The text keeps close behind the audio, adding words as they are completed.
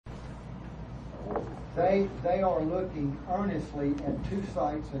They are looking earnestly at 2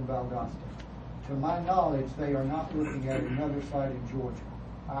 sites in Valdosta. To my knowledge, they are not looking at another site in Georgia.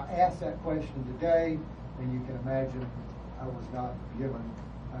 I asked that question today, and you can imagine I was not given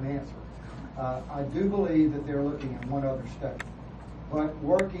an answer. I do believe that they're looking at one other state. But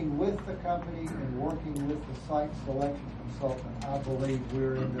working with the company and working with the site selection consultant, I believe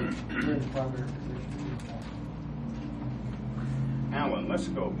we're in the primary position. Alan, let's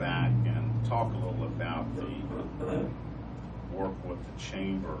go back and talk a little about the work with the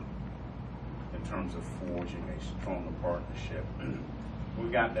chamber in terms of forging a stronger partnership. We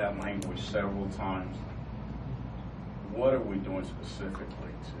got that language several times. What are we doing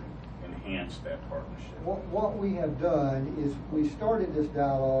specifically to enhance that partnership? What we have done is we started this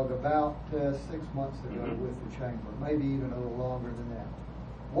dialogue about 6 months ago with the chamber, maybe even a little longer than that.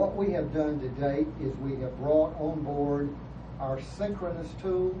 What we have done to date is we have brought on board our synchronous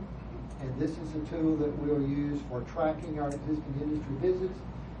tool, and this is a tool that we'll use for tracking our existing industry visits,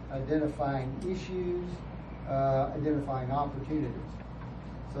 identifying issues, identifying opportunities.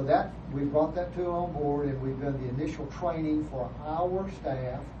 So that we brought that tool on board, and we've done the initial training for our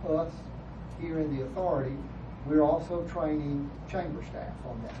staff, us here in the authority. We're also training chamber staff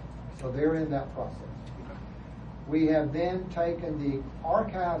on that. So they're in that process. We have then taken the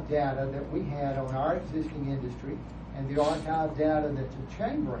archive data that we had on our existing industry and the archive data that the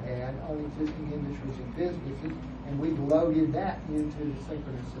chamber had on existing industries and businesses, and we've loaded that into the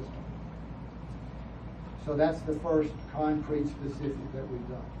synchronous system. So that's the first concrete specific that we've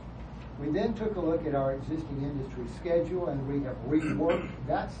done. We then took a look at our existing industry schedule, and we have reworked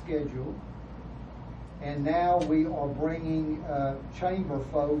that schedule, and now we are bringing chamber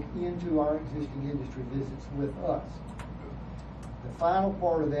folk into our existing industry visits with us. The final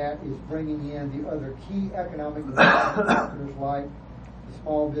part of that is bringing in the other key economic development partners like the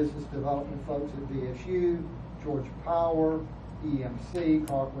small business development folks at VSU, Georgia Power, EMC,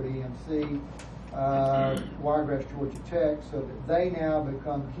 Colquitt EMC, Wiregrass Georgia Tech, so that they now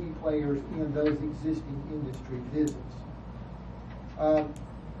become key players in those existing industry visits.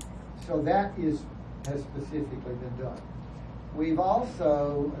 So that has specifically been done. We've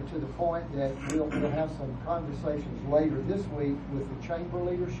also, to the point that we'll have some conversations later this week with the chamber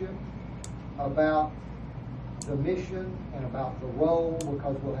leadership about the mission and about the role,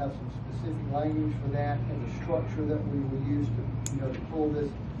 because we'll have some specific language for that and the structure that we will use to pull this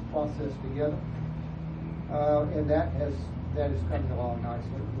process together. And that is coming along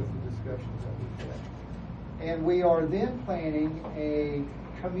nicely with the discussions that we've had. And we are then planning a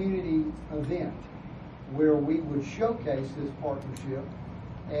community event where we would showcase this partnership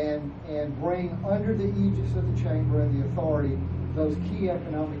and bring under the aegis of the chamber and the authority those key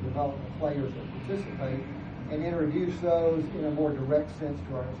economic development players that participate, and introduce those in a more direct sense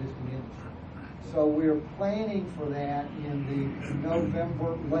to our existing industry. So we're planning for that in the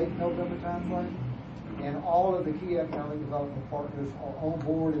late November timeframe, and all of the key economic development partners are on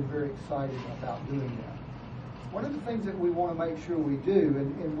board and very excited about doing that. One of the things that we want to make sure we do,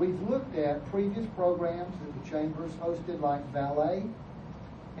 and we've looked at previous programs that the chambers hosted, like ballet,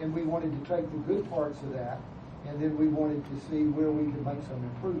 and we wanted to take the good parts of that, and then we wanted to see where we could make some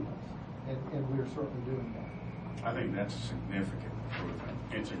improvements, and we're certainly doing that. I think that's a significant improvement,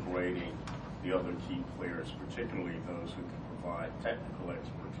 integrating the other key players, particularly those who can provide technical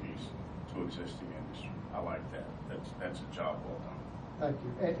expertise to existing industry. I like that. That's a job well done. Thank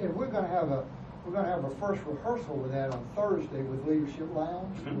you. And we're going to have a first rehearsal with that on Thursday with Leadership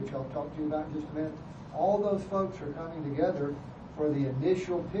Lowndes, which I'll talk to you about in just a minute. All those folks are coming together for the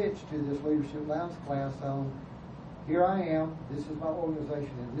initial pitch to this Leadership Lowndes class on, here I am, this is my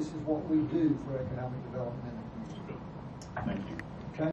organization, and this is what we do for economic development in the community. Thank you.